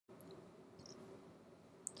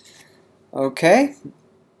Okay,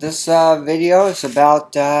 this video is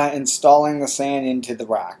about installing the sand into the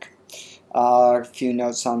rack. A few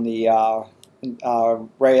notes on the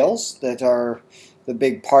rails that are the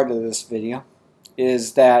big part of this video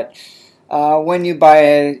is that when you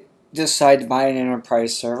decide to buy an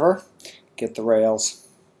enterprise server, get the rails.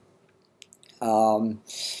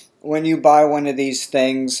 When you buy one of these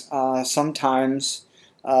things, sometimes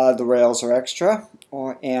the rails are extra,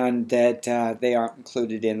 and that they aren't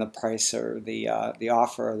included in the price or the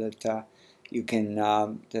offer that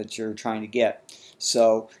that you're trying to get.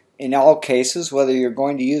 So in all cases, whether you're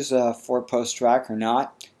going to use a 4-post rack or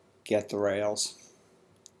not, get the rails.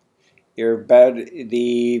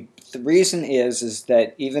 The reason is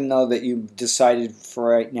that even though that you've decided for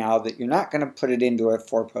right now that you're not going to put it into a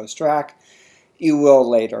 4-post rack, you will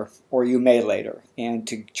later, or you may later. And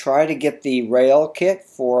to try to get the rail kit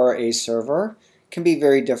for a server can be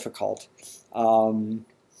very difficult. You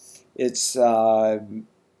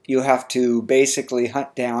have to basically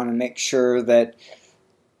hunt down and make sure that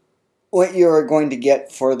what you're going to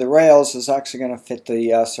get for the rails is actually going to fit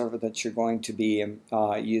the server that you're going to be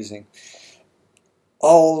using.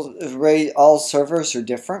 All servers are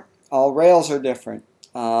different. All rails are different.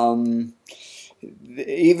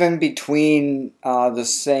 Even between the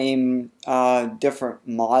same different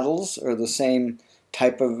models or the same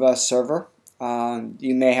type of server,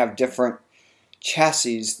 you may have different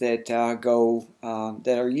chassis that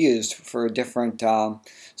that are used for a different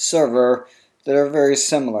server that are very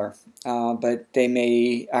similar, but they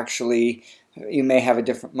may actually, you may have a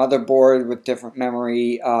different motherboard with different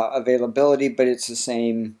memory availability, but it's the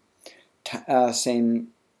same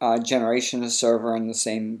generation of server and the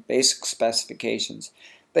same basic specifications,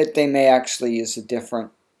 but they may actually use a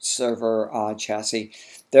different server chassis.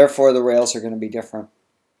 Therefore, the rails are going to be different.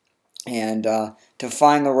 And to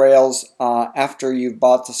find the rails after you've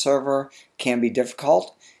bought the server can be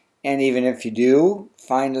difficult. And even if you do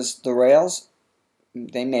find the rails,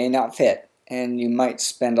 they may not fit. And you might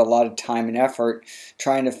spend a lot of time and effort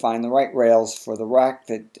trying to find the right rails for the rack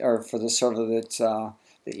or for the server that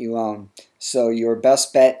you own. So your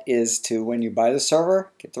best bet is to, when you buy the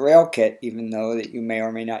server, get the rail kit, even though that you may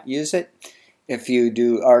or may not use it. If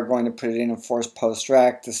you are going to put it in a 4-post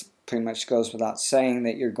rack, this pretty much goes without saying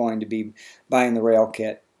that you're going to be buying the rail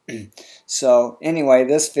kit. So anyway,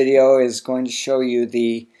 this video is going to show you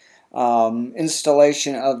the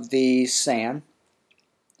installation of the SAN,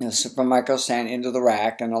 Supermicro SAN, into the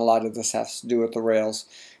rack, and a lot of this has to do with the rails.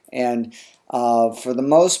 And for the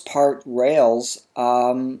most part, rails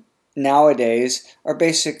nowadays are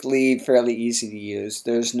basically fairly easy to use.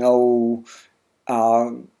 There's no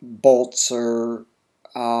bolts or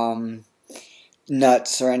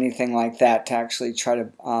nuts or anything like that to actually try to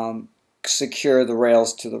secure the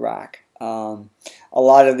rails to the rack. A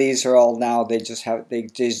lot of these are all now, they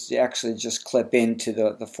actually just clip into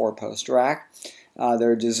the 4-post rack.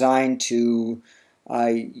 They're designed to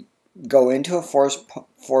go into a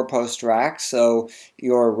 4-post rack, so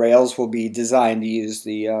your rails will be designed to use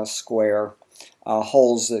the square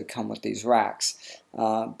holes that come with these racks.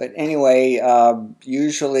 But anyway,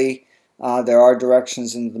 usually there are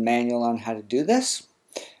directions in the manual on how to do this.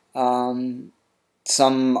 Some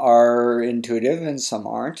are intuitive and some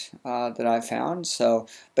aren't, that I found. So,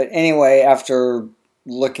 but anyway, after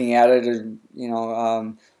looking at it,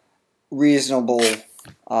 reasonably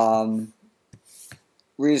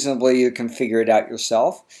you can figure it out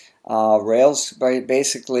yourself. Rails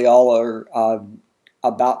basically all are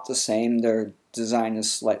about the same. Their design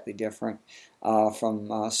is slightly different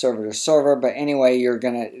from server to server, but anyway,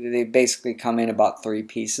 they basically come in about 3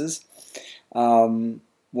 pieces.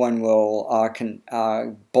 One will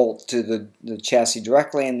bolt to the chassis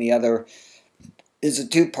directly, and the other is a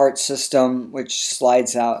 2-part system which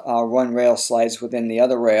slides out. One rail slides within the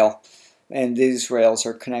other rail, and these rails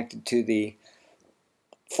are connected to the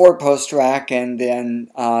 4-post rack, and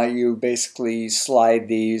then you basically slide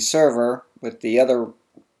the server with the other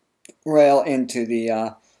rail into the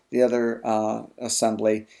other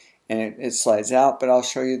assembly, and it slides out. But I'll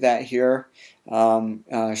show you that here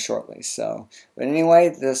shortly. So, but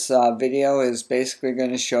anyway, this video is basically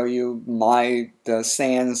going to show you the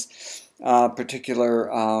SAN's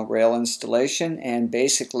particular rail installation, and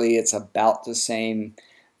basically it's about the same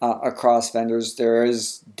across vendors. There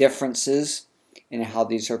is differences in how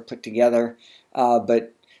these are put together,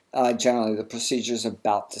 but generally the procedure is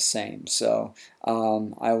about the same. So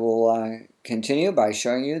I will continue by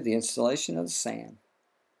showing you the installation of the SAN.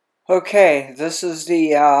 Okay, this is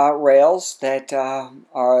the rails that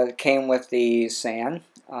came with the SAN.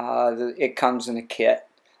 It comes in a kit.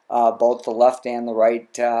 Both the left and the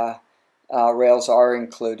right rails are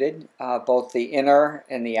included, both the inner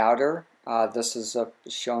and the outer. This is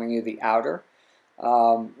showing you the outer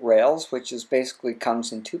rails, which is basically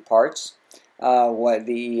comes in two parts. This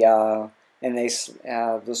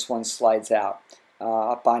one slides out.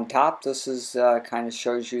 Up on top, this is kind of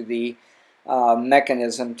shows you the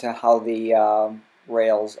mechanism to how the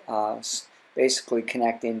rails basically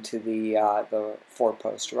connect into the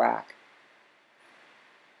 4-post rack.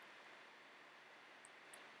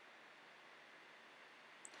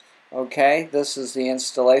 Okay, this is the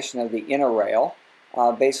installation of the inner rail.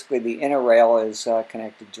 Basically, the inner rail is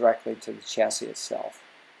connected directly to the chassis itself.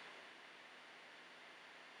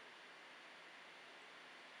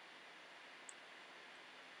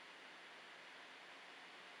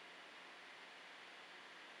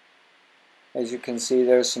 As you can see,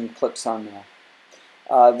 there's some clips on there.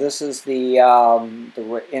 This is the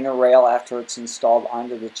inner rail after it's installed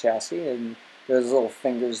onto the chassis, and there's little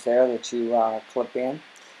fingers there that you clip in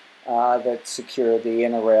that secure the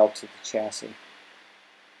inner rail to the chassis.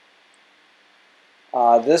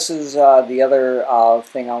 This is the other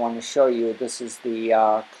thing I want to show you. This is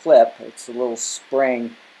the clip. It's a little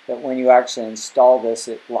spring that when you actually install this,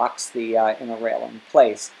 it locks the inner rail in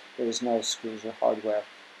place. There's no screws or hardware.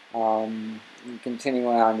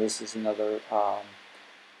 Continuing on, this is another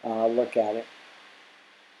look at it.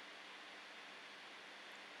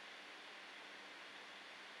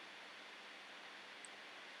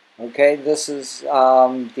 Okay, this is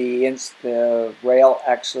the rail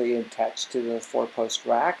actually attached to the 4-post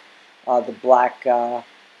rack. The black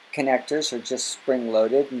connectors are just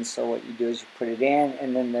spring-loaded, and so what you do is you put it in,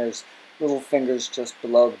 and then there's little fingers just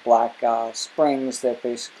below the black springs that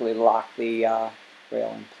basically lock the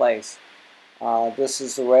rail in place. This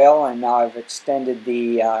is the rail, and now I've extended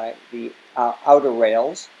the outer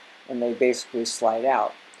rails, and they basically slide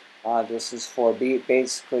out. This is for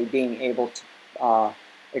basically being able to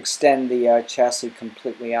extend the chassis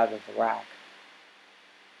completely out of the rack.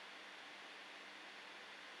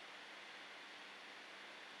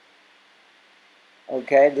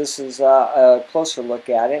 Okay, this is a closer look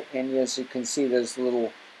at it, and as you can see, there's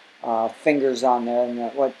little fingers on there,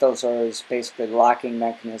 and what those are is basically locking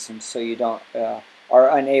mechanisms, so you don't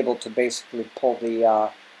are unable to basically pull the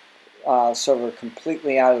server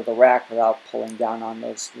completely out of the rack without pulling down on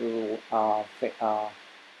those little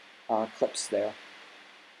clips there.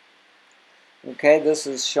 Okay, this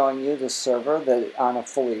is showing you the server that on a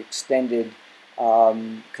fully extended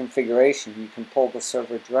configuration. You can pull the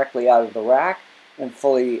server directly out of the rack and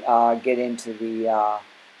fully get into the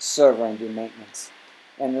server and do maintenance.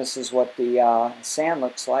 And this is what the SAN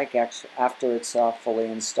looks like after it's fully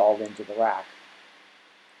installed into the rack.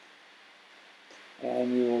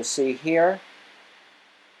 And you will see here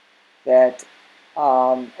that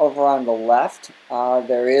over on the left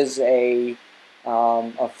there is a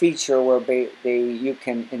feature where you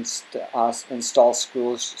can install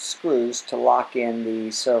screws to lock in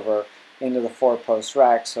the server into the 4-post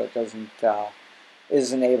rack, so it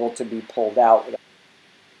isn't able to be pulled out.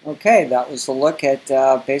 Okay, that was a look at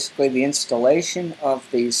basically the installation of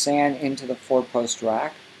the SAN into the 4-post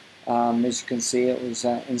rack. As you can see, it was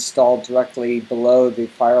installed directly below the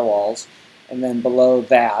firewalls, and then below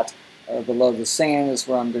that, or below the SAN, is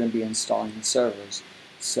where I'm going to be installing the servers.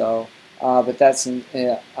 So, but that's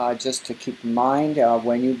just to keep in mind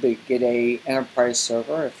when you get a enterprise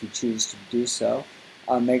server, if you choose to do so,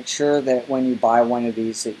 make sure that when you buy one of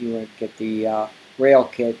these that you get the rail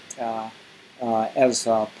kit as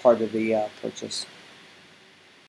part of the purchase.